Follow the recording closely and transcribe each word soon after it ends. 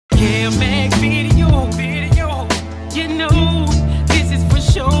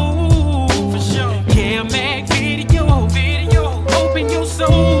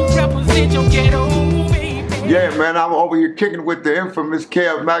Man, I'm over here kicking with the infamous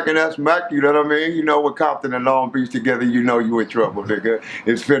Kev Mac, and that's Mac, you know what I mean? You know, with Compton and Long Beach together, you know you in trouble, nigga.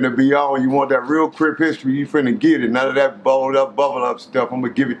 It's finna be on. You want that real Crip history, you finna get it. None of that bubble up stuff. I'm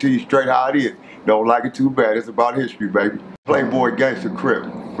gonna give it to you straight how it is. Don't like it too bad. It's about history, baby. Playboy Gangster Crips,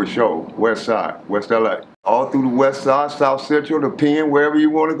 for sure. West Side, West LA. All through the West Side, South Central, the Pen, wherever you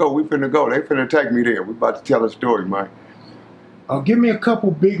wanna go, we finna go. They finna take me there. We about to tell a story, man. Give me a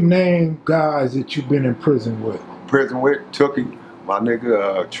couple big name guys that you've been in prison with. Tookie, my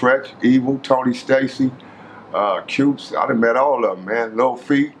nigga Tretch, Evil, Tony Stacy, Cupes. I done met all of them, man. Lil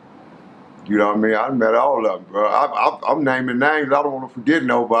Feet, you know what I mean? I done met all of them, bro. I'm naming names. I don't want to forget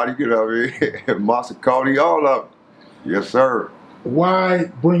nobody, you know what I mean? Massa Cody, all of them. Yes, sir. Why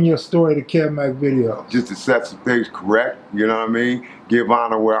bring your story to Kev Mac Videos? Just to set some things correct, you know what I mean? Give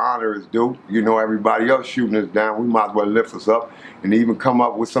honor where honor is due. You know, everybody else shooting us down, we might as well lift us up and even come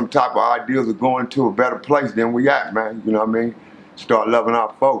up with some type of ideas of going to a better place than we at, man. You know what I mean? Start loving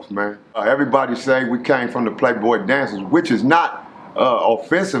our folks, man. Everybody say we came from the Playboy Dancers, which is not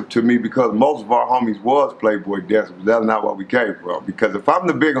offensive to me because most of our homies was Playboy Dancers. That's not what we came from. Because if I'm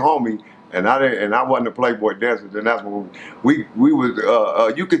the big homie, and I wasn't a Playboy Dancer, then that's what we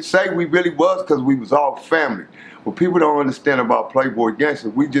was, you could say we really was because we was all family. What people don't understand about Playboy Gangster,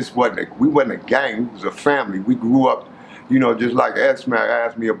 we wasn't a gang, we was a family. We grew up, you know, just like S-Mac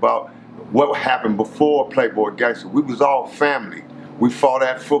asked me about what happened before Playboy Gangster. We was all family. We fought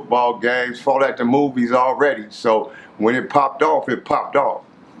at football games, fought at the movies already. So when it popped off, it popped off.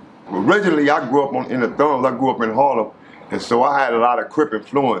 Originally, I grew up in the Thumbs, I grew up in Harlem. And so I had a lot of Crip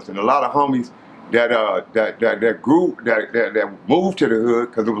influence and a lot of homies that moved to the hood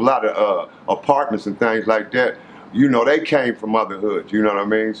because there was a lot of apartments and things like that. You know, they came from other hoods. You know what I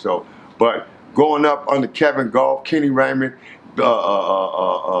mean? So, but growing up under Kevin Golf, Kenny Raymond, Mac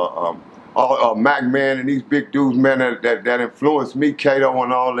Man, and these big dudes, man, that influenced me, Kato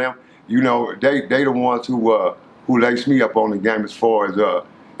and all them. You know, they the ones who laced me up on the game as far as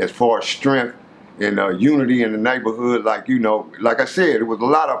strength. And unity in the neighborhood, like, you know, like I said, it was a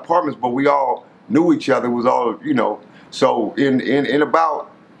lot of apartments, but we all knew each other. It was all, you know. So in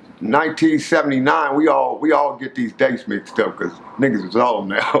about 1979, we all get these dates mixed up because niggas is old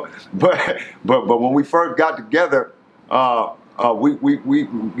now. but when we first got together, we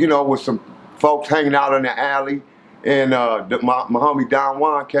you know, with some folks hanging out in the alley, and my homie Don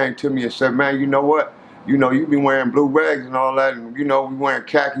Juan came to me and said, man, you know what? You know, you be wearing blue rags and all that, and you know, we wearing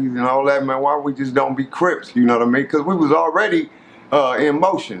khakis and all that, man. Why we just don't be Crips? You know what I mean? Because we was already in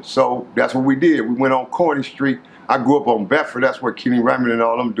motion. So that's what we did. We went on Corny Street. I grew up on Bedford. That's where Kenny Raymond and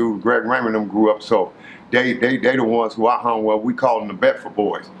all them dudes, Greg Raymond, them grew up. So they the ones who I hung with. We called them the Bedford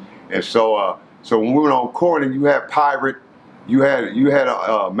boys. And so so when we went on Corny, you had Pirate, you had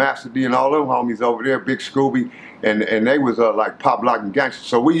Master D and all them homies over there, Big Scooby, and they was like Pop Lock and Gangster.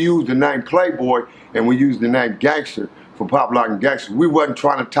 So we used the name Playboy and we used the name Gangster for Pop Lock and Gangster. We wasn't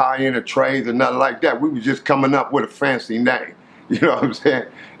trying to tie in a trades or nothing like that. We was just coming up with a fancy name. You know what I'm saying?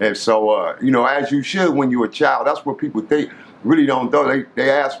 And so, you know, as you should when you're a child, that's what people think. Really don't know.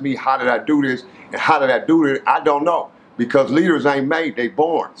 They ask me, how did I do this? And how did I do it? I don't know. Because leaders ain't made, they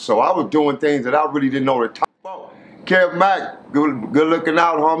born. So I was doing things that I really didn't know the time about. Kev Mac, good looking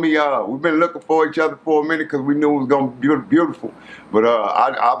out, homie. We've been looking for each other for a minute because we knew it was going to be beautiful. But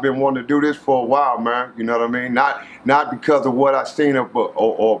I've been wanting to do this for a while, man. You know what I mean? Not because of what I seen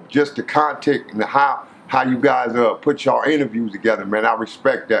or just the content and how you guys put y'all interviews together, man. I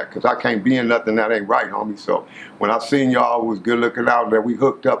respect that because I can't be in nothing that ain't right, homie. So when I seen y'all was good looking out, that we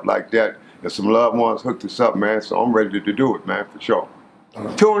hooked up like that, and some loved ones hooked us up, man. So I'm ready to do it, man, for sure.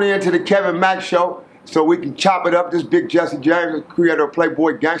 Tune in to the Kevin Mac Show so we can chop it up. This big Jesse James, creator of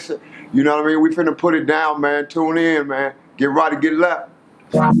Playboy Gangster. You know what I mean? We finna put it down, man. Tune in, man. Get right or get left.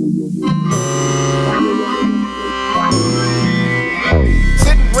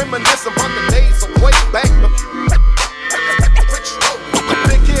 Sitting reminiscing about the days of way back.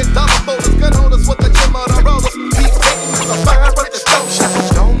 Big kid dollar folders, gun holders with the gym on the rollers. Keep taking the fire, but the stove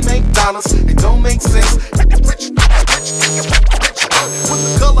shackles don't make dollars.